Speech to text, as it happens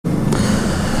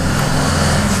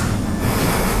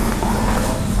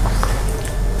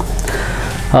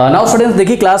Now students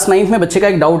देखिए class 9th में बच्चे का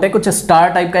एक डाउट है, कुछ स्टार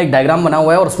टाइप का एक डायग्राम बना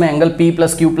हुआ है और उसमें एंगल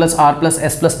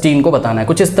P+Q+R+S+T इनको बताना है।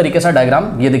 कुछ इस तरीके से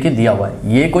डायग्राम ये देखिए दिया हुआ है,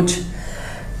 ये कुछ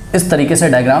इस तरीके से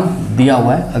डायग्राम दिया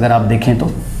हुआ है। अगर आप देखें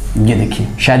तो ये देखिए,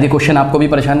 शायद ये क्वेश्चन आपको भी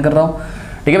परेशान कर रहा हो।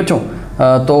 ठीक है बच्चों,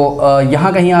 तो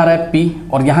यहाँ कहीं आ रहा है P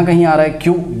और यहाँ कहीं आ रहा है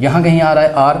Q, यहाँ कहीं आ रहा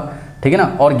है R, ठीक है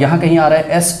ना, और यहाँ कहीं आ रहा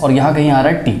है S और यहाँ कहीं आ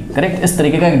रहा है T। करेक्ट, इस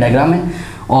तरीके का एक डायग्राम है।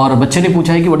 और बच्चे ने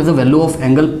पूछा है कि what is the value of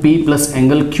angle P plus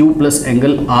angle Q plus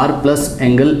angle R plus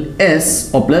angle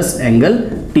S और प्लस एंगल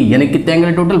T, यानी कितने एंगल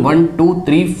है टोटल? 1 2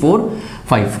 3 4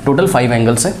 5, टोटल 5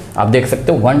 एंगल्स है। आप देख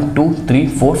सकते हो 1 2 3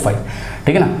 4 5,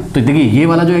 ठीक है ना। तो देखिए ये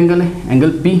वाला जो एंगल है,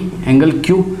 angle P, angle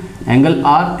Q, angle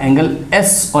R, angle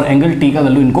S और एंगल T का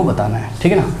वैल्यू इनको बताना है,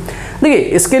 ठीक है ना। देखिए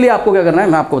इसके लिए आपको क्या करना है,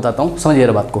 मैं आपको बताता हूँ, समझिए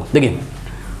बात को। देखिए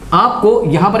आपको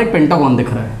यहाँ पर एक पेंटागन दिख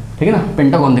रहा है, ठीक है ना,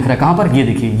 पेंटागन दिख रहा है कहाँ पर? ये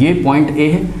देखिए, ये पॉइंट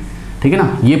A है, ठीक है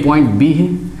ना, ये पॉइंट B है,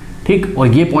 ठीक, और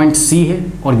ये पॉइंट C है,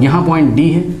 और यहाँ पॉइंट D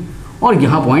है, और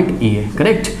यहाँ पॉइंट E है।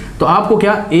 करेक्ट, तो आपको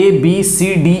क्या A B C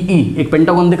D E एक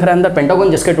पेंटागन दिख रहा है अंदर,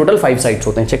 पेंटागन जिसके टोटल 5 साइड्स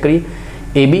होते हैं। चेक करिए,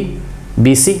 AB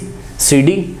BC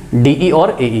CD DE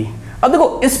और AE। अब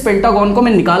देखो इस पेंटागन को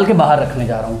मैं निकाल के बाहर रखने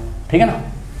जा रहा हूँ, ठीक है ना।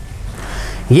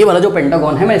 ये वाला जो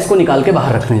पेंटागन है मैं इसको निकाल के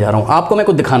बाहर रखने जा रहा हूँ। आपको मैं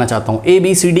कुछ दिखाना चाहता हूँ। A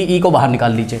B C D E को बाहर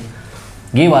निकाल लीजिए।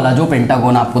 ये वाला जो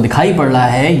पेंटागन आपको दिखाई पड़ रहा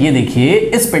है, ये देखिए,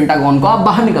 इस पेंटागन को आप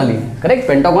बाहर निकालिए। करेक्ट,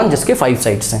 पेंटागन जिसके 5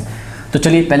 साइड्स हैं। तो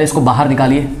चलिए पहले इसको बाहर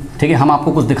निकालिए, ठीक है। हम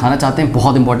आपको कुछ दिखाना चाहते हैं,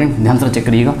 बहुत इंपॉर्टेंट, ध्यान से चेक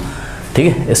करिएगा, ठीक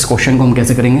है। इस क्वेश्चन को हम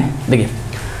कैसे करेंगे, देखिए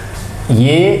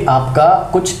ये आपका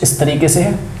कुछ इस तरीके से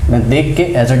है। मैं देख के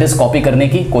एज इट इज़ कॉपी करने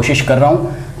की कोशिश कर रहा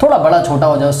हूँ। थोड़ा बड़ा छोटा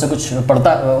हो जाए उससे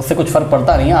कुछ फ़र्क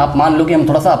पड़ता नहीं है। आप मान लो कि हम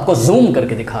थोड़ा सा आपको जूम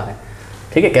करके दिखा रहे हैं,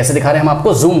 ठीक है। कैसे दिखा रहे हैं? हम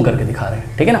आपको जूम करके दिखा रहे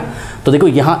हैं, ठीक है ना। तो देखो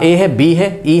यहाँ A है, B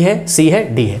है, E है, C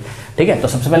है, D है, ठीक है। तो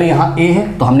सबसे पहले यहाँ A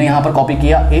है तो हमने यहाँ पर कॉपी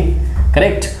किया A,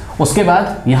 करेक्ट। उसके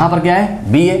बाद यहाँ पर क्या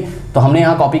है? B है तो हमने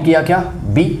यहाँ कॉपी किया क्या?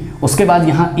 B। उसके बाद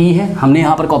यहाँ E है, हमने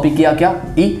यहाँ पर कॉपी किया क्या?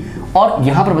 E। और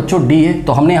यहाँ पर बच्चों D है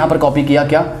तो हमने यहाँ पर कॉपी किया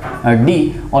क्या? D।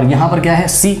 और यहाँ पर क्या है?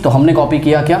 C, तो हमने कॉपी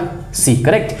किया क्या? C।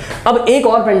 करेक्ट। अब एक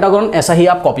और पेंटागन ऐसा ही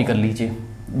आप कॉपी कर लीजिए।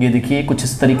 ये देखिए कुछ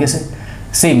इस तरीके से,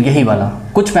 सेम यही वाला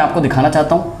कुछ मैं आपको दिखाना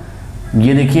चाहता हूँ।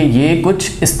 ये देखिए ये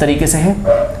कुछ इस तरीके से है,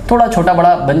 थोड़ा छोटा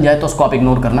बड़ा बन जाए तो उसको आप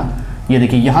इग्नोर करना। ये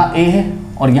देखिए यहाँ A है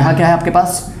और यहाँ क्या है आपके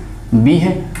पास? B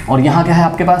है, और यहाँ क्या है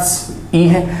आपके पास? E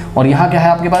है, और यहाँ क्या है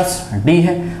आपके पास? D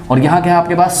है, और यहाँ क्या है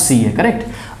आपके पास? C है। करेक्ट।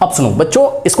 अब सुनो बच्चों,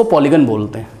 इसको पॉलीगन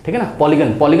बोलते हैं, ठीक है ना।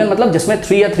 पॉलीगन, पॉलीगन मतलब जिसमें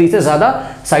 3 या 3 से ज़्यादा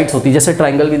साइड्स होती है। जैसे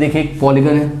ट्राइंगल भी देखिए एक पॉलीगन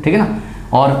है, ठीक है ना,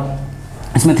 और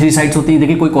इसमें 3 साइड्स होती हैं।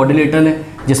 देखिए कोई क्वाड्रिलेटरल है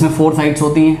जिसमें 4 साइड्स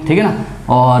होती हैं, ठीक है ना,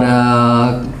 और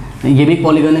ये भी एक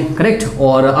पॉलीगन है। करेक्ट।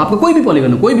 और आपका कोई भी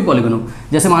पॉलीगन हो, कोई भी पॉलीगन हो,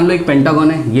 जैसे मान लो एक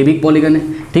पेंटागन है, ये भी एक पॉलीगन है,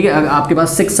 ठीक है। अगर आपके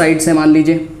पास 6 साइड्स है मान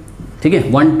लीजिए, ठीक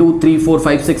है, 1 2 3 4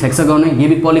 5 6 हेक्सागन है, ये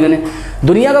भी पॉलीगन है।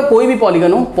 दुनिया का कोई भी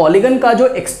पॉलीगन हो, पॉलीगन का जो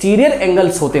एक्सटीरियर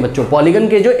एंगल्स होते हैं बच्चों, पॉलीगन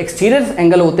के जो एक्सटीरियर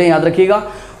एंगल होते हैं, याद रखिएगा,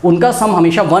 उनका सम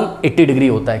हमेशा 180 डिग्री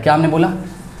होता है। क्या हमने बोला?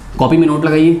 कॉपी में नोट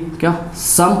लगाइए, क्या?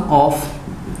 सम of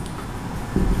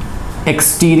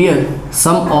exterior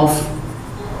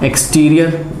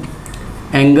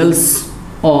angles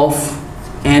of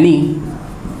any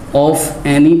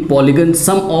polygon,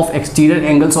 sum of exterior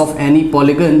angles of any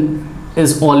polygon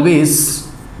is always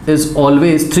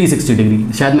 360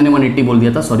 degree. शायद मैंने 180 बोल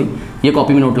दिया था, सॉरी, ये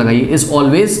कॉपी में नोट लगाइए, is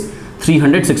always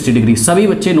 360 डिग्री। सभी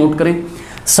बच्चे नोट करें,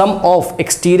 सम of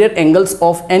exterior angles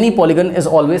of any polygon is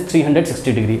always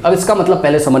 360 degree. अब इसका मतलब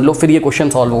पहले समझ लो, फिर ये क्वेश्चन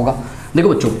सॉल्व होगा। देखो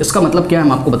बच्चों इसका मतलब क्या है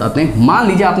हम आपको बताते हैं। मान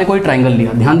लीजिए आपने कोई ट्राइंगल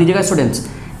लिया, ध्यान दीजिएगा स्टूडेंट्स,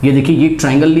 ये देखिए ये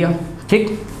ट्राइंगल लिया,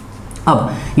 ठीक।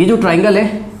 अब ये जो ट्राइंगल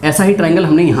है, ऐसा ही ट्राइंगल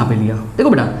हमने यहाँ पे लिया। देखो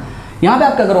बेटा, यहाँ पे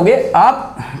आप क्या करोगे,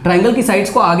 आप ट्राइंगल की साइड्स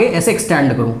को आगे ऐसे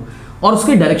एक्सटेंड करो, और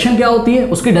उसकी डायरेक्शन क्या होती है?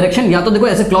 उसकी डायरेक्शन या तो देखो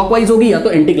ऐसे क्लॉकवाइज होगी या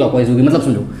तो एंटी क्लॉकवाइज होगी। मतलब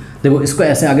समझो, देखो इसको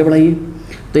ऐसे आगे बढ़ाइए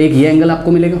तो एक ये एंगल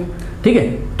आपको मिलेगा, ठीक है।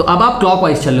 तो अब आप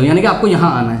क्लॉकवाइज चल लो, यानी कि आपको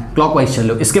यहाँ आना है, क्लॉकवाइज चल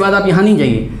लो। इसके बाद आप यहाँ नहीं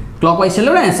जाइए, क्लॉकवाइज चल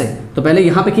लो ना ऐसे। तो पहले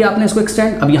यहाँ पे किया आपने इसको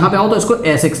एक्सटेंड, अब यहाँ पे आओ तो इसको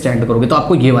ऐसे एक्सटेंड करोगे तो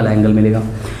आपको ये वाला एंगल मिलेगा।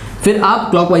 फिर आप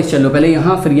क्लॉकवाइज चल लो, पहले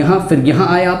यहाँ, फिर यहाँ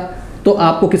आए आप, तो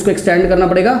आपको किसको एक्सटेंड करना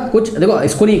पड़ेगा? कुछ देखो,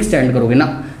 इसको नहीं एक्सटेंड करोगे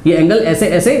ना, ये एंगल ऐसे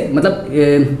ऐसे,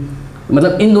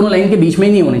 मतलब इन दोनों लाइन के बीच में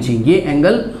ही नहीं होने चाहिए ये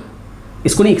एंगल।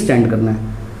 इसको नहीं एक्सटेंड करना है,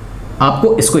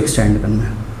 आपको इसको एक्सटेंड करना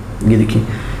है। ये देखिए,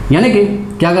 यानी कि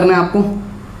क्या करना है आपको?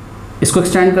 इसको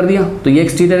एक्सटेंड कर दिया तो ये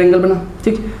एक्सटीरियर एंगल बना,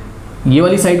 ठीक। ये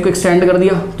वाली साइड को एक्सटेंड कर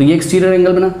दिया तो ये एक्सटीरियर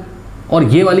एंगल बना, और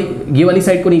ये वाली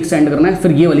साइड को नहीं एक्सटेंड करना है,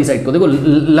 फिर ये वाली साइड को, देखो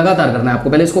लगातार करना है आपको।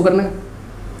 पहले इसको करना है,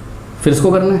 फिर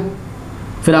इसको करना है,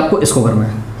 फिर आपको इसको करना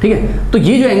है, ठीक है। तो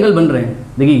ये जो एंगल बन रहे हैं,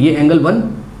 देखिए ये एंगल 1,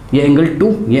 ये एंगल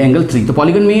 2, ये एंगल 3। तो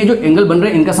पॉलीगन में ये जो एंगल बन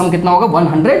रहे हैं इनका सम कितना होगा?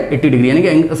 180 डिग्री, यानी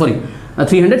कि sorry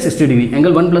 360 degree.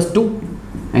 Angle 1 + 2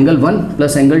 angle 1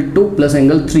 plus angle 2 plus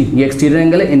angle 3, ये एक्सटीरियर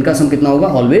एंगल है, इनका सम कितना होगा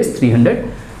ऑलवेज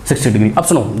 360 डिग्री। अब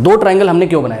सुनो, दो ट्राइंगल हमने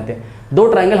क्यों बनाए थे? दो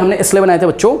ट्राइंगल हमने इसलिए बनाए थे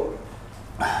बच्चों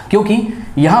क्योंकि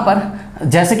यहाँ पर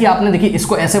जैसे कि आपने देखिए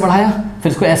इसको ऐसे बढ़ाया,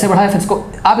 फिर इसको ऐसे बढ़ाया, फिर इसको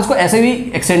आप इसको ऐसे भी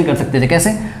एक्सटेंड कर सकते थे।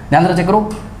 कैसे? ध्यान से चेक करो,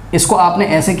 इसको आपने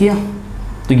ऐसे किया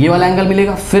तो ये वाला एंगल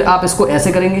मिलेगा, फिर आप इसको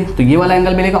ऐसे करेंगे तो ये वाला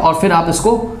एंगल मिलेगा, और फिर आप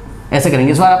इसको ऐसे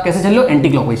करेंगे। इस बार आप कैसे चल रहे हो? एंटी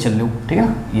क्लॉकवाइज चल रहे हो, ठीक है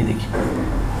ना? ये देखिए,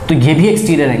 तो ये भी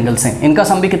एक्सटीरियर एंगल्स हैं, इनका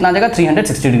सम भी कितना आ जाएगा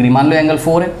 360 डिग्री। मान लो एंगल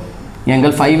 4 है, ये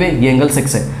एंगल 5 है, ये एंगल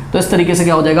 6 है, तो इस तरीके से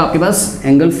क्या हो जाएगा आपके पास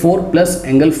angle 4 plus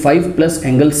angle 5 plus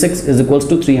angle 6 is equals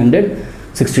to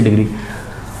 360 degree.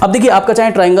 अब देखिए आपका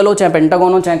चाहे ट्राइंगल हो, चाहे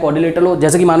पेंटागन हो, चाहे क्वाड्रिलेटरल हो,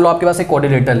 जैसे कि मान लो आपके पास एक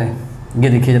क्वाड्रिलेटरल है, ये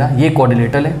देखिए जरा, ये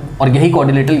क्वाड्रिलेटरल है और यही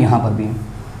क्वाड्रिलेटरल यहाँ पर भी है,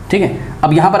 ठीक है।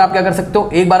 अब यहाँ पर आप क्या कर सकते हो,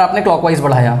 एक बार आपने क्लॉकवाइज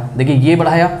बढ़ाया, देखिए ये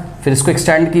बढ़ाया, फिर इसको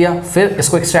एक्सटेंड किया, फिर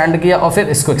इसको एक्सटेंड किया और फिर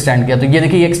इसको एक्सटेंड किया, तो ये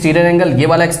देखिए ये एक्सटीरियर एंगल, ये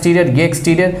वाला एक्सटीरियर, ये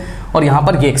एक्सटीरियर और यहाँ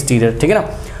पर ये एक्सटीरियर, ठीक है ना।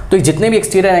 तो जितने भी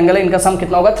एक्सटीरियर एंगल है इनका सम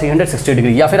कितना होगा 360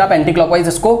 डिग्री। या फिर आप एंटी क्लॉकवाइज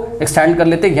इसको एक्सटेंड कर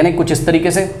लेते, यानी कुछ इस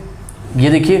तरीके से, ये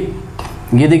देखिए,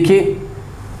 ये देखिए,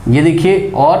 ये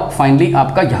देखिए, और फाइनली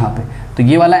आपका यहाँ पे, तो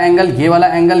ये वाला एंगल, ये वाला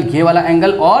एंगल, ये वाला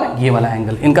एंगल और ये वाला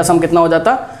एंगल, इनका सम कितना हो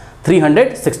जाता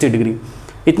 360 डिग्री।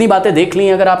 इतनी बातें देख ली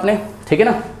अगर आपने, ठीक है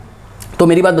ना, तो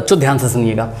मेरी बात बच्चों ध्यान से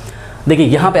सुनिएगा। देखिए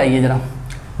यहाँ पे आइए जरा,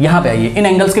 यहाँ पे आइए, इन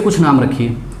एंगल्स के कुछ नाम रखिए।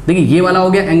 देखिए ये वाला हो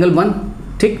गया एंगल 1,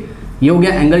 ठीक, ये हो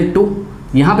गया एंगल 2,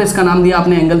 यहाँ पे इसका नाम दिया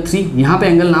आपने एंगल 3, यहाँ पे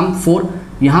एंगल नाम 4,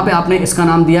 यहाँ पे आपने इसका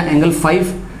नाम दिया एंगल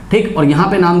 5, ठीक, और यहाँ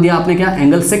पे नाम दिया आपने क्या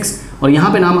एंगल 6, और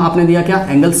यहाँ पे नाम आपने दिया क्या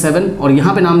एंगल 7, और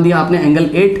यहाँ पे नाम दिया आपने एंगल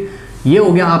 8, ये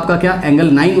हो गया आपका क्या एंगल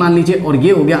 9 मान लीजिए, और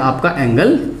ये हो गया आपका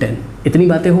एंगल 10। इतनी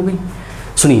बातें हो गई।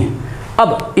 सुनिए,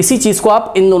 अब इसी चीज़ को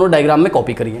आप इन दोनों डायग्राम में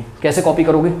कॉपी करिए। कैसे कॉपी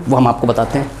करोगे वो हम आपको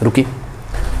बताते हैं, रुकिए।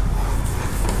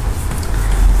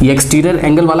 ये एक्सटीरियर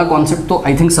एंगल वाला कॉन्सेप्ट तो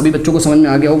आई थिंक सभी बच्चों को समझ में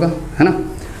आ गया होगा, है ना,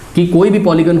 कि कोई भी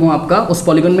पॉलीगन हो आपका, उस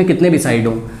पॉलीगन में कितने भी साइड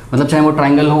हो, मतलब चाहे वो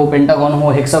ट्राइंगल हो, पेंटागन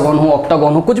हो, हेक्सागन हो,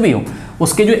 ऑक्टागन हो, कुछ भी हो,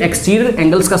 उसके जो एक्सटीरियर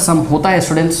एंगल्स का सम होता है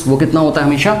स्टूडेंट्स, वो कितना होता है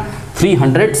हमेशा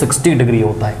 360 डिग्री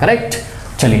होता है। करेक्ट,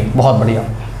 चलिए बहुत बढ़िया।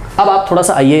 अब आप थोड़ा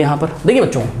सा आइए यहाँ पर, देखिए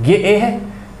बच्चों ये ए है,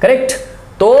 करेक्ट,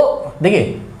 तो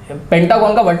देखिए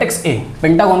पेंटागन का वर्टेक्स ए,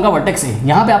 पेंटागन का वर्टेक्स ए,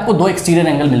 यहाँ पे आपको दो एक्सटीरियर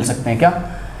एंगल मिल सकते हैं। क्या?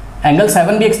 एंगल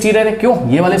 7 भी एक्सटीरियर है, क्यों?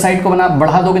 ये वाले साइड को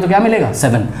बढ़ा दोगे तो क्या मिलेगा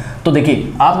 7। तो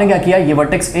देखिए आपने क्या किया, ये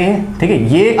वर्टेक्स ए है, ठीक है,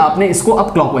 ये आपने इसको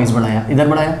अब क्लॉकवाइज बढ़ाया, इधर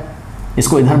बढ़ाया,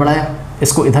 इसको इधर बढ़ाया,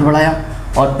 इसको इधर बढ़ाया,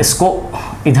 और इसको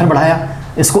इधर बढ़ाया,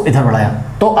 इसको इधर बढ़ाया।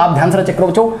 तो आप ध्यान से चेक करो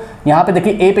बच्चों, यहाँ पे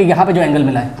देखिए ए पे यहाँ पे जो एंगल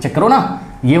मिला है, चेक करो ना,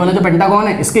 ये वाला जो पेंटागन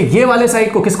है, इसके ये वाले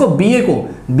साइड को, किसको, बी ए को,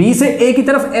 बी से ए की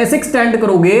तरफ ऐसे एक्सटेंड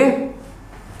करोगे,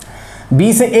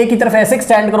 बी से ए की तरफ ऐसे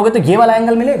एक्सटेंड करोगे तो ये वाला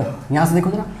एंगल मिलेगा। यहां से देखो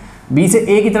जरा, बी से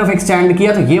ए की तरफ एक्सटेंड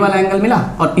किया तो ये वाला एंगल मिला,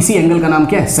 और इसी एंगल का नाम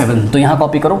क्या है 7। तो यहां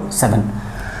कॉपी करो 7।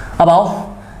 अब आओ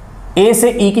ए से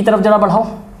ई की तरफ जरा बढ़ाओ,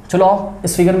 चलो आओ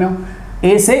इस फिगर में आओ,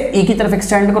 ए से ई की तरफ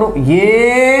एक्सटेंड करो, ये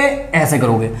ऐसे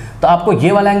करोगे तो आपको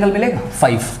ये वाला एंगल मिलेगा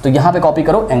 5। तो यहाँ पे कॉपी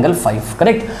करो एंगल 5,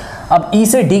 करेक्ट। अब ई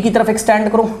से डी की तरफ एक्सटेंड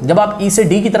करो, जब आप ई से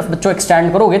डी की तरफ बच्चों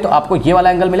एक्सटेंड करोगे तो आपको ये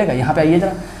वाला एंगल मिलेगा। यहाँ पे आइए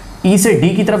जरा, ई से डी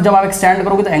की तरफ जब आप एक्सटेंड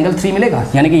करोगे तो एंगल 3 मिलेगा,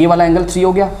 यानी कि ये वाला एंगल 3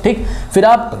 हो गया, ठीक। फिर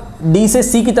आप डी से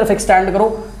सी की तरफ एक्सटेंड करो,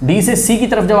 डी से सी की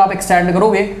तरफ जब आप एक्सटेंड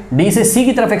करोगे, डी से सी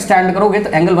की तरफ एक्सटेंड करोगे तो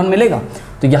एंगल 1 मिलेगा।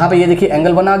 तो यहाँ पे ये देखिए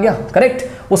एंगल 1 आ गया,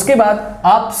 करेक्ट। उसके बाद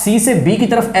आप सी से बी की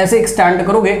तरफ ऐसे एक्सटेंड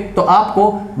करोगे तो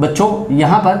आपको बच्चों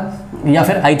यहाँ पर, या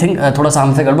फिर आई थिंक थोड़ा सा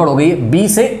हमसे गड़बड़ हो गई है, बी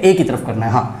से ए की तरफ करना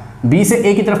है, हाँ बी से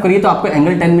ए की तरफ करिए तो आपको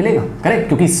एंगल 10 मिलेगा, करेक्ट,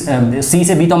 क्योंकि सी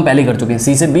से बी तो हम पहले कर चुके हैं,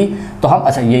 सी से बी तो हम,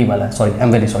 अच्छा यही वाला है, sorry I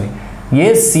am very sorry,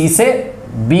 ये सी से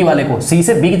बी वाले को सी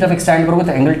से बी की तरफ एक्सटेंड करोगे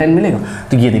तो एंगल 10 मिलेगा।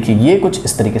 तो ये देखिए ये कुछ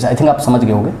इस तरीके से, आई थिंक आप समझ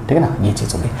गए होंगे, ठीक है ना, ये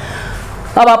चीज़ होगी।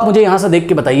 अब आप मुझे यहाँ से देख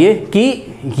के बताइए कि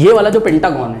ये वाला जो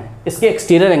पेंटागन है इसके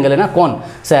एक्सटीरियर एंगल है ना, कौन,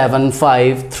 7,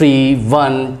 5, 3,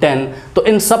 1, 10, तो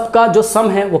इन सब का जो सम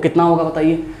है वो कितना होगा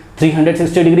बताइए,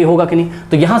 360 डिग्री होगा कि नहीं।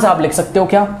 तो यहाँ से आप लिख सकते हो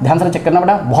क्या, ध्यान से चेक करना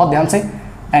बेटा, बहुत ध्यान से,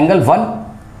 एंगल 1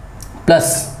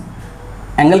 प्लस,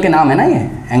 एंगल के नाम है ना ये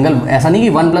एंगल, ऐसा नहीं कि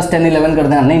 1 + 10 11 कर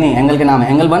देना, नहीं नहीं, एंगल के नाम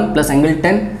है, एंगल 1 प्लस एंगल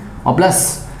 10 और प्लस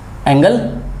एंगल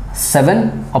 7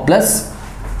 और प्लस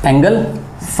एंगल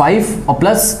 5 और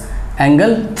प्लस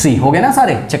एंगल 3, हो गए ना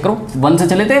सारे, चेक करो। 1 से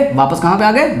चले थे वापस कहाँ पे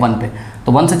आ गए 1 पे,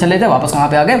 तो 1 से चले थे वापस कहाँ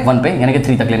पे आ गए 1 पे, यानी कि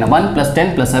 3 तक लेना, 1 +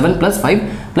 10 + 7 + 5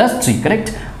 + 3, करेक्ट।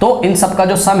 तो इन सब का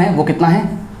जो सम है वो कितना है,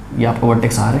 ये आपको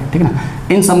वर्टेक्स आ रहा है, ठीक है ना,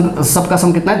 इन सब का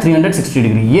सम कितना है 360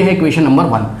 डिग्री। ये है इक्वेशन नंबर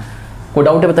 1। कोई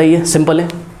डाउट है बताइए, सिंपल है।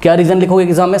 क्या रीजन लिखोगे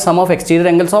एग्जाम में, सम of exterior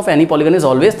angles of any polygon is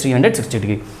always 360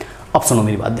 degree. अब सुनो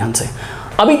मेरी बात ध्यान से,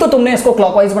 अभी तो तुमने इसको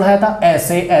क्लॉकवाइज बढ़ाया था,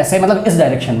 ऐसे ऐसे मतलब इस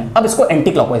डायरेक्शन में, अब इसको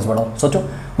एंटी क्लॉकवाइज बढ़ाओ। सोचो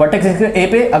वर्टेक्स ए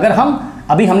पे अगर हम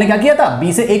अभी हमने क्या किया था,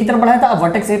 बी से ए की तरफ बढ़ाया था, अब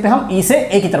वर्टेक्स ए पे हम ई से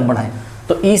ए की तरफ बढ़ाएं,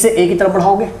 तो ई से ए की तरफ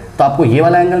बढ़ाओगे तो आपको ये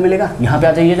वाला एंगल मिलेगा। यहाँ पे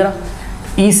आ जाइए जरा,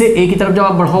 ई से ए की तरफ जब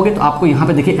आप बढ़ाओगे तो आपको यहाँ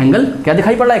पे देखिए एंगल क्या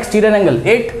दिखाई पड़ रहा है, एक्सटीरियर एंगल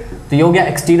 8, तो ये हो गया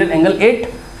एक्सटीरियर एंगल 8,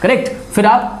 करेक्ट। फिर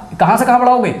आप कहाँ से कहाँ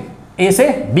बढ़ाओगे, ए से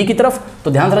बी की तरफ,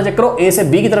 तो ध्यान से चेक करो, ए से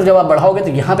बी की तरफ जब आप बढ़ाओगे तो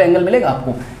यहाँ पे एंगल मिलेगा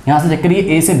आपको। यहाँ से चेक करिए,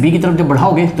 ए से बी की तरफ जब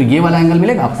बढ़ाओगे तो ये वाला एंगल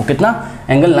मिलेगा आपको, कितना,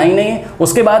 एंगल 9 नहीं है।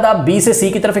 उसके बाद आप बी से सी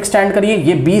की तरफ एक्सटेंड करिए,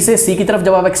 ये बी से सी की तरफ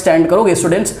जब आप एक्सटेंड करोगे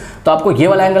स्टूडेंट्स तो आपको ये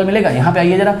वाला एंगल मिलेगा। यहाँ पे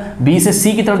आइए जरा, बी से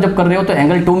सी की तरफ जब कर रहे हो तो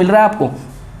एंगल 2 मिल रहा है आपको,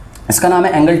 इसका नाम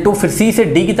है एंगल 2। फिर सी से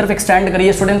डी की तरफ एक्सटेंड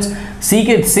करिए स्टूडेंट्स,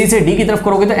 सी से डी की तरफ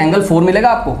करोगे तो एंगल 4 मिलेगा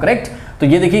आपको, करेक्ट। तो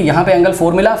ये देखिए यहाँ पे एंगल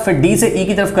 4 मिला। फिर डी से ई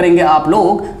की तरफ करेंगे आप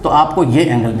लोग तो आपको ये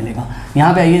एंगल मिलेगा।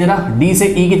 यहाँ पे आइए जरा, डी से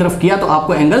ई की तरफ किया तो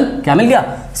आपको एंगल क्या मिल गया,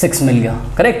 6 मिल गया,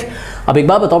 करेक्ट। अब एक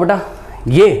बात बताओ बेटा,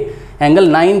 ये एंगल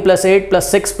 9 + 8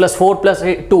 + 6 + 4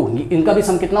 + 2 इनका भी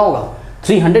सम कितना होगा,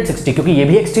 360, क्योंकि ये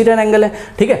भी एक्सटीरियर एंगल है,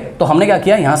 ठीक है। तो हमने क्या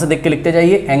किया, यहाँ से देख के लिखते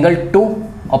जाइए, एंगल 2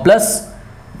 और प्लस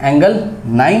एंगल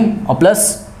 9 और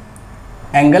प्लस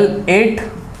एंगल 8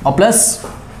 और प्लस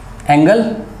एंगल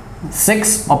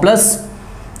 6 और प्लस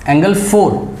एंगल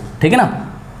 4, ठीक है ना।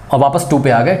 और वापस 2 पे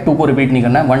आ गए, 2 को रिपीट नहीं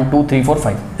करना है, 1 2 3 4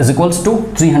 5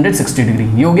 = 360 डिग्री।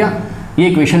 ये हो गया, ये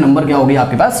इक्वेशन नंबर क्या हो गई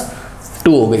आपके पास,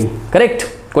 2 हो गई, करेक्ट।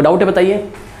 कोई डाउट है बताइए।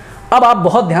 अब आप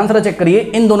बहुत ध्यान से चेक करिए,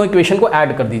 इन दोनों इक्वेशन को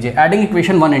ऐड कर दीजिए। एडिंग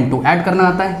इक्वेशन 1 और 2 ऐड करना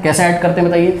आता है, कैसे ऐड करते हैं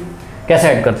बताइए, कैसे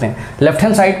ऐड करते हैं। लेफ्ट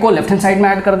हैंड साइड को लेफ्ट हैंड साइड में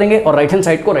ऐड कर देंगे और राइट हैंड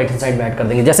साइड को राइट हैंड साइड में ऐड कर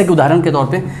देंगे। जैसे कि उदाहरण के तौर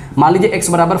पे मान लीजिए x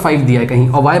 = 5 दिया है कहीं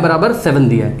और y = 7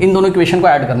 दिया है, इन दोनों इक्वेशन को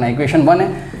ऐड करना है। इक्वेशन 1 है,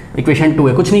 इक्वेशन 2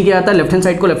 है, कुछ नहीं किया जाता, लेफ्ट हैंड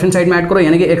साइड को लेफ्ट हैंड साइड में ऐड करो,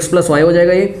 यानी कि x + y हो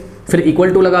जाएगा ये, फिर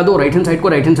इक्वल टू लगा दो, राइट हैंड साइड को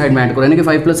राइट हैंड साइड में ऐड करो, यानी कि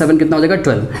 5 + 7 कितना हो जाएगा,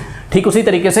 12। ठीक उसी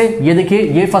तरीके से ये देखिए,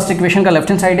 ये फर्स्ट इक्वेशन का लेफ्ट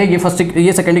हैंड साइड है,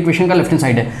 ये सेकंड इक्वेशन का लेफ्ट हैंड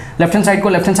साइड है। लेफ्ट हैंड साइड को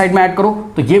लेफ्ट हैंड साइड में ऐड करो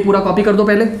तो ये पूरा कॉपी कर दो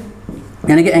पहले,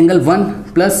 यानी कि एंगल 1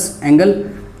 प्लस एंगल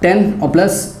 10 और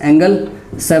प्लस एंगल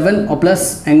 7 और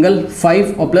प्लस एंगल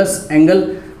 5 और प्लस एंगल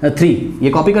 3, ये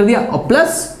कॉपी कर दिया, और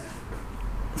प्लस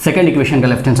सेकेंड इक्वेशन का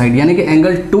लेफ्ट हैंड साइड, यानी कि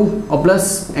एंगल 2 और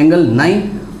प्लस एंगल 9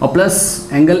 और प्लस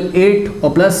एंगल 8 और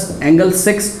प्लस एंगल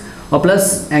 6 और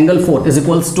प्लस एंगल 4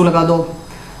 = लगा दो।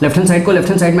 लेफ्ट हैंड साइड को लेफ्ट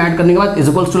हैंड साइड में ऐड करने के बाद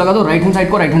 = लगा दो, राइट हैंड साइड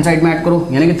को राइट हैंड साइड में ऐड करो,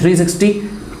 यानी कि 360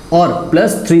 और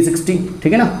प्लस 360,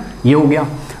 ठीक है ना, ये हो गया।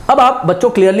 अब आप बच्चों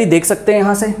क्लियरली देख सकते हैं,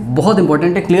 यहाँ से बहुत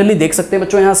इंपॉर्टेंट है, क्लियरली देख सकते हैं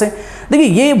बच्चों यहाँ से। देखिए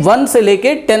ये 1 से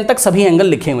लेके 10 तक सभी एंगल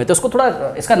लिखे हुए हैं, तो इसको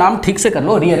थोड़ा इसका नाम ठीक से कर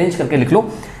लो, रीअरेंज करके लिख लो।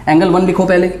 एंगल 1 लिखो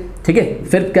पहले, ठीक है,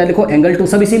 फिर क्या लिखो, एंगल 2,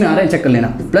 सब इसी में आ रहे हैं, चेक कर लेना,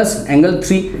 plus angle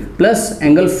 3 plus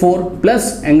angle 4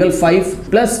 plus angle 5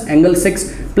 plus angle 6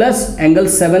 plus angle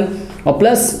 7 और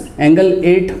प्लस एंगल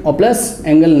 8 और प्लस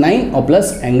एंगल 9 और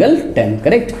प्लस एंगल 10,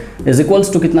 करेक्ट,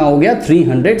 = कितना हो गया,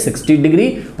 360 डिग्री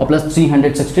और प्लस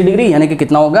 360 डिग्री, यानी कि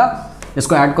कितना होगा,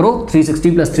 इसको ऐड करो,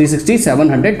 360 + 360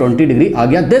 720 डिग्री आ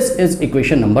गया। This is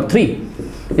equation number 3।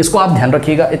 इसको आप ध्यान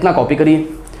रखिएगा, इतना कॉपी करिए,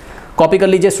 कॉपी कर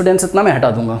लीजिए स्टूडेंट्स, इतना मैं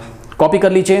हटा दूंगा, कॉपी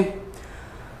कर लीजिए,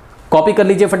 कॉपी कर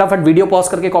लीजिए फटाफट, वीडियो पॉज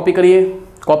करके कॉपी करिए,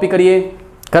 कॉपी करिए,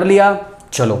 कर लिया,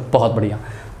 चलो बहुत बढ़िया।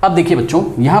 अब देखिए बच्चों,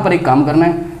 यहाँ पर एक काम करना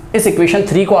है, इस इक्वेशन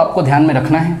 3 को आपको ध्यान में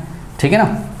रखना है, ठीक है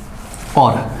ना,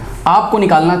 और आपको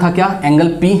निकालना था क्या, एंगल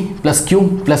P+Q+R+S+T,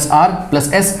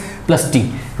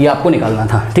 ये आपको निकालना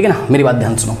था, ठीक है ना। मेरी बात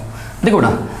ध्यान सुनो, देखो बेटा,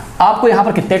 आपको यहाँ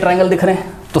पर कितने ट्रायंगल दिख रहे हैं,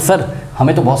 तो सर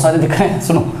हमें तो बहुत सारे दिख रहे हैं।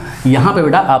 सुनो, यहाँ पे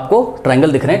बेटा आपको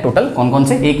ट्रायंगल दिख रहे हैं टोटल, कौन कौन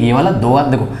से, एक ये वाला, 2 बार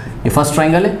देखो, ये फर्स्ट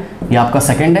ट्रायंगल है, ये आपका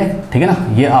सेकंड है, ठीक है ना,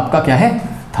 ये आपका क्या है,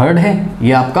 थर्ड है,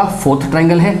 ये आपका फोर्थ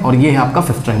ट्रायंगल है, और ये है आपका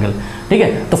फिफ्थ ट्रायंगल, ठीक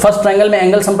है। तो फर्स्ट ट्रायंगल में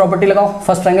एंगल सम प्रॉपर्टी लगाओ,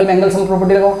 फर्स्ट ट्रायंगल में एंगल सम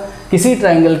प्रॉपर्टी लगाओ। किसी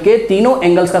ट्रायंगल के तीनों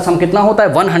एंगल्स का सम कितना होता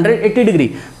है, 180 डिग्री।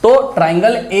 तो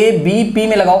ट्रायंगल ABP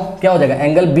में लगाओ, क्या हो जाएगा,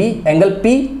 angle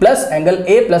P plus angle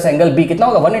A plus angle B कितना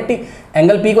होगा, 180।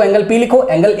 एंगल P को एंगल P लिखो,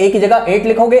 एंगल A की जगह 8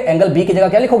 लिखोगे, एंगल B की जगह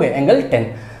क्या लिखोगे, एंगल 10।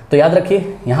 तो याद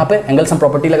रखिए यहाँ पे एंगल सम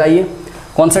प्रॉपर्टी लगाइए,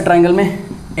 कौन से ट्रायंगल में,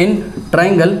 इन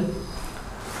ट्रायंगल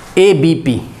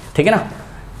ABP, ठीक है ना,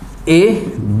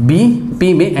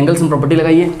 ABP में एंगल सम प्रॉपर्टी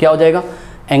लगाइए, क्या हो जाएगा,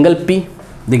 एंगल P,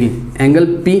 देखिए एंगल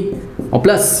P और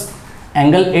plus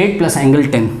angle 8 plus angle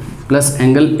 10 plus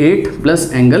angle 8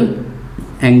 plus angle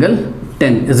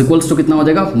 10 = कितना हो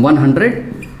जाएगा,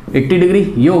 180 डिग्री।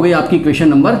 ये हो गई आपकी इक्वेशन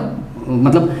नंबर,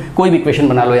 मतलब कोई भी इक्वेशन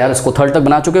बना लो यार, इसको थर्ड तक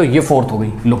बना चुके हो, ये फोर्थ हो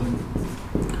गई। लो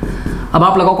अब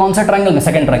आप लगाओ कौन सा ट्रायंगल में,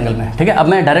 सेकंड ट्रायंगल में, ठीक है। अब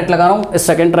मैं डायरेक्ट लगा रहा हूँ इस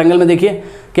सेकंड ट्रायंगल में, देखिए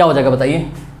क्या हो जाएगा बताइए,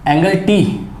 एंगल T,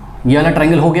 ये वाला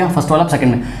ट्रायंगल हो गया फर्स्ट वाला,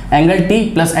 सेकंड में एंगल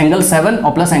T प्लस एंगल 7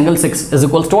 और प्लस एंगल 6 =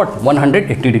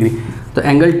 180 डिग्री। तो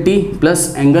एंगल T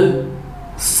प्लस एंगल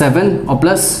 7 और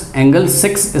प्लस एंगल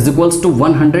 6 =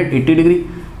 180 डिग्री।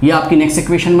 ये आपकी नेक्स्ट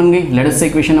इक्वेशन बन गई, लेट अस से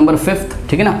इक्वेशन नंबर 5,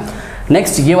 ठीक है ना।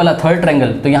 नेक्स्ट ये वाला थर्ड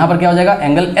ट्रायंगल, तो यहाँ पर क्या हो जाएगा,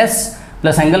 angle S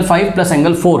plus angle 5 plus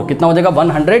angle 4 कितना हो जाएगा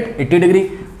 180 डिग्री।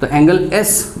 तो एंगल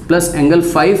S प्लस एंगल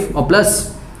 5 और plus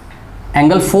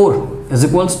angle 4 is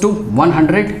equals to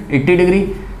 180 degree.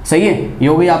 सही है, ये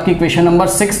हो गई आपकी इक्वेशन नंबर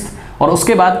 6। और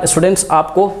उसके बाद स्टूडेंट्स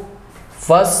आपको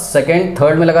फर्स्ट सेकेंड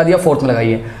थर्ड में लगा दिया, फोर्थ में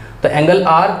लगाइए। तो एंगल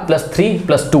R प्लस 3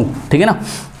 प्लस 2, ठीक है ना।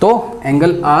 तो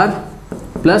एंगल R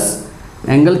प्लस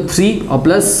एंगल 3 और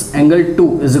plus angle 2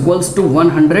 is equals to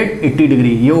 180 degree.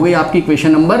 ये हो गई आपकी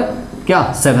इक्वेशन नंबर क्या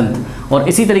 7th। और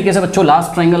इसी तरीके से बच्चों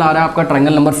लास्ट ट्राइंगल आ रहा है आपका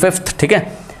ट्राइंगल नंबर 5th, ठीक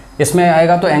है। इसमें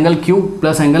आएगा तो angle Q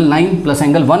plus angle 9 plus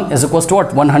angle 1 is equals to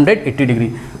what 180 degree.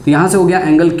 तो यहाँ से हो गया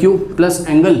एंगल Q प्लस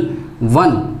एंगल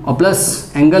 1 और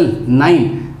plus angle 9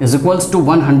 is equals to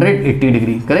 180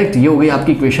 degree, correct. ये हो गई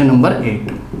आपकी इक्वेशन नंबर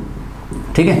 8,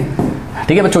 ठीक है।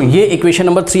 ठीक है बच्चों, ये इक्वेशन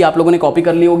नंबर 3 आप लोगों ने कॉपी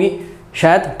कर ली होगी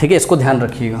शायद, ठीक है। इसको ध्यान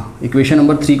रखिएगा, इक्वेशन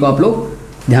नंबर 3 को आप लोग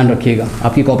ध्यान रखिएगा,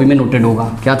 आपकी कॉपी में नोटेड होगा।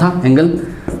 क्या था, angle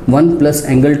 1 plus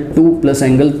angle 2 plus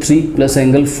angle 3 plus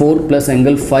angle 4 plus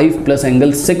angle 5 plus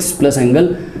angle 6 plus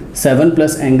angle 7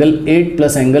 plus angle 8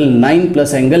 plus angle 9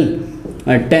 plus angle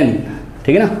 10,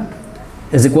 ठीक है ना,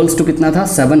 इज इक्वल्स टू कितना था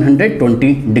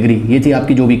 720 डिग्री। ये थी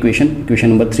आपकी जो भी इक्वेशन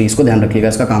नंबर 3, इसको ध्यान रखिएगा,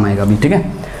 इसका काम आएगा अभी, ठीक है।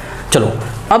 चलो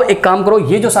अब एक काम करो,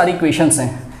 ये जो सारी इक्वेशंस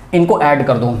हैं इनको ऐड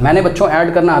कर दो। मैंने बच्चों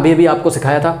ऐड करना अभी आपको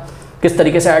सिखाया था किस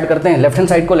तरीके से ऐड करते हैं। लेफ्ट हैंड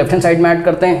साइड को लेफ्ट हैंड साइड में ऐड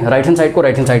करते हैं, राइट हैंड साइड को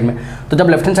राइट हैंड साइड में। तो जब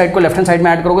लेफ्ट हैंड साइड को लेफ्ट हैंड साइड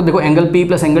में ऐड करोगे, देखो angle P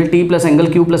plus angle T plus angle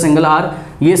Q plus angle R,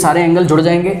 ये सारे एंगल जुड़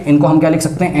जाएंगे। इनको हम क्या लिख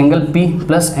सकते हैं, angle P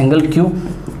plus angle Q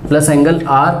plus angle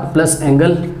R plus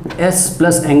angle S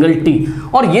plus angle T,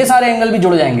 और ये सारे एंगल भी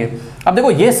जुड़ जाएंगे। अब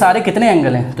देखो ये सारे कितने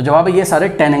एंगल हैं, तो जवाब है ये सारे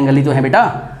 10 एंगल ही तो हैं बेटा।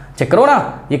 चेक करो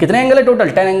ना, ये कितने एंगल है टोटल,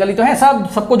 10 एंगल ही तो हैं।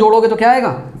 सबको जोड़ोगे तो क्या आएगा,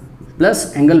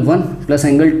 plus angle 1 plus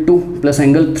angle 2 plus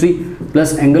angle 3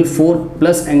 plus angle 4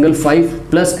 plus angle 5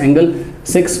 plus angle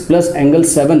 6 plus angle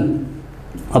 7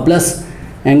 और प्लस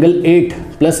एंगल 8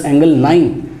 प्लस एंगल 9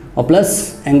 और plus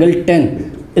angle 10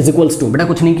 is equals to, बेटा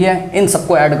कुछ नहीं किया है, इन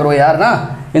सबको ऐड करो यार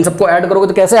ना। इन सबको ऐड करोगे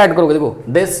तो कैसे ऐड करोगे, देखो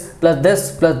this plus this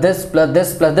plus this plus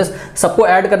this plus this, सबको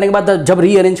ऐड करने के बाद जब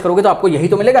रीअरेंज करोगे तो आपको यही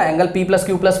तो मिलेगा, एंगल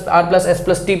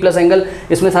P+Q+R+S+T प्लस एंगल,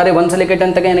 इसमें सारे 1 से लेकर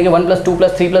 10 तक है, यानी कि 1 plus 2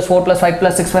 plus 3 plus 4 plus 5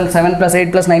 plus 6 plus 7 plus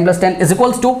 8 plus 9 plus 10 is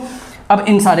equals to. अब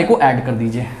इन सारे को ऐड कर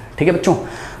दीजिए, ठीक है बच्चों।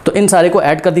 तो इन सारे को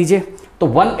ऐड कर दीजिए, तो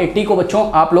 180 को बच्चों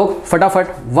आप लोग फटाफट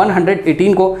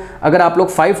 118 को अगर आप लोग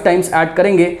 5 टाइम्स ऐड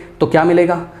करेंगे तो क्या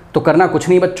मिलेगा, तो करना कुछ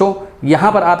नहीं बच्चों,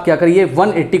 यहाँ पर आप क्या करिए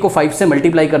 180 को 5 से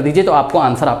मल्टीप्लाई कर दीजिए तो आपको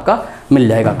आंसर आपका मिल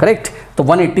जाएगा, करेक्ट। तो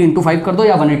 180 इंटू 5 कर दो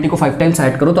या 180 को 5 टाइम्स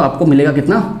ऐड करो तो आपको मिलेगा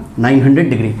कितना 900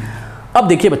 डिग्री। अब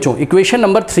देखिए बच्चों इक्वेशन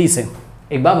नंबर 3 से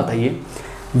एक बात बताइए,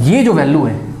 ये जो वैल्यू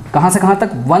है कहाँ से कहाँ तक,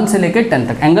 1 से लेकर 10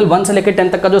 तक, एंगल 1 से लेकर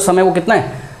 10 तक का जो सम है वो कितना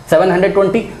है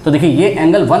 720। तो देखिए ये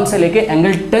एंगल 1 से लेकर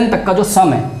एंगल 10 तक का जो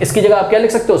सम है इसकी जगह आप क्या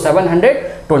लिख सकते हो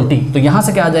 720। तो यहाँ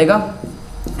से क्या आ जाएगा,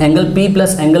 angle P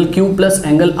plus angle Q plus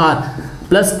angle R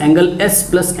plus angle S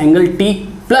plus angle T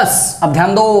plus, अब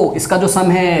ध्यान दो इसका जो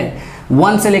सम है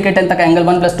 1 से लेकर 10 तक angle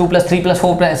 1 plus 2 plus 3 plus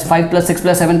 4 plus 5 plus 6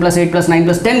 plus 7 plus 8 plus 9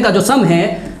 plus 10 का जो सम है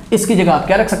इसकी जगह आप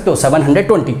क्या रख सकते हो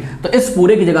 720। तो इस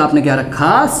पूरे की जगह आपने क्या रखा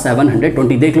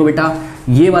 720। देख लो बेटा,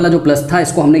 ये वाला जो प्लस था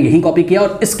इसको हमने यहीं कॉपी किया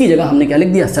और इसकी जगह हमने क्या लिख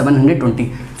दिया 720।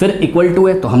 फिर इक्वल टू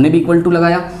है तो हमने भी इक्वल टू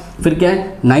लगाया, फिर क्या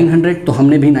है 900 तो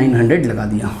हमने भी 900 लगा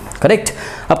दिया, करेक्ट।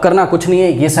 अब करना कुछ नहीं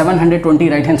है, ये 720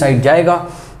 राइट हैंड साइड जाएगा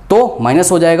तो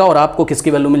माइनस हो जाएगा और आपको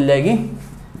किसकी वैल्यू मिल जाएगी,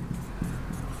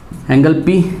 angle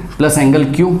P plus angle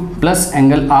Q plus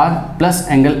angle R plus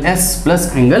angle S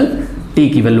plus angle T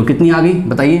की वैल्यू कितनी आ गई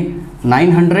बताइए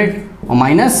 900 और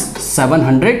माइनस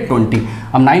 720।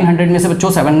 अब 900 में से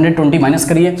बच्चों 720 माइनस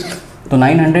करिए तो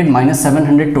 900 माइनस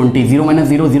 720, 0 माइनस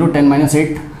 0 0, 10 माइनस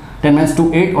 8, 10 माइनस 2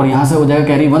 8 और यहाँ से हो जाएगा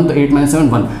कैरी 1 तो 8 माइनस 7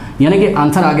 1, यानी कि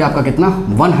आंसर आ गया आपका कितना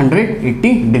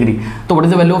 180 डिग्री। तो what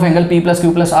is the value of angle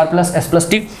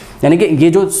P+Q+R+S+T, यानी कि ये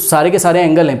जो सारे के सारे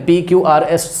एंगल हैं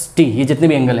P+Q+R+S+T, ये जितने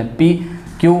भी एंगल हैं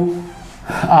P+Q+R+S+T,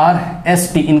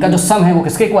 इनका जो सम है वो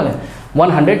किसके इक्वल है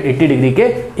 180 डिग्री के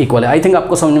इक्वल है। आई थिंक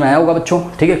आपको समझ में आया होगा बच्चों,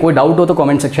 ठीक है। कोई डाउट हो तो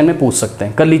कमेंट सेक्शन में पूछ सकते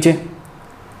हैं, कर लीजिए।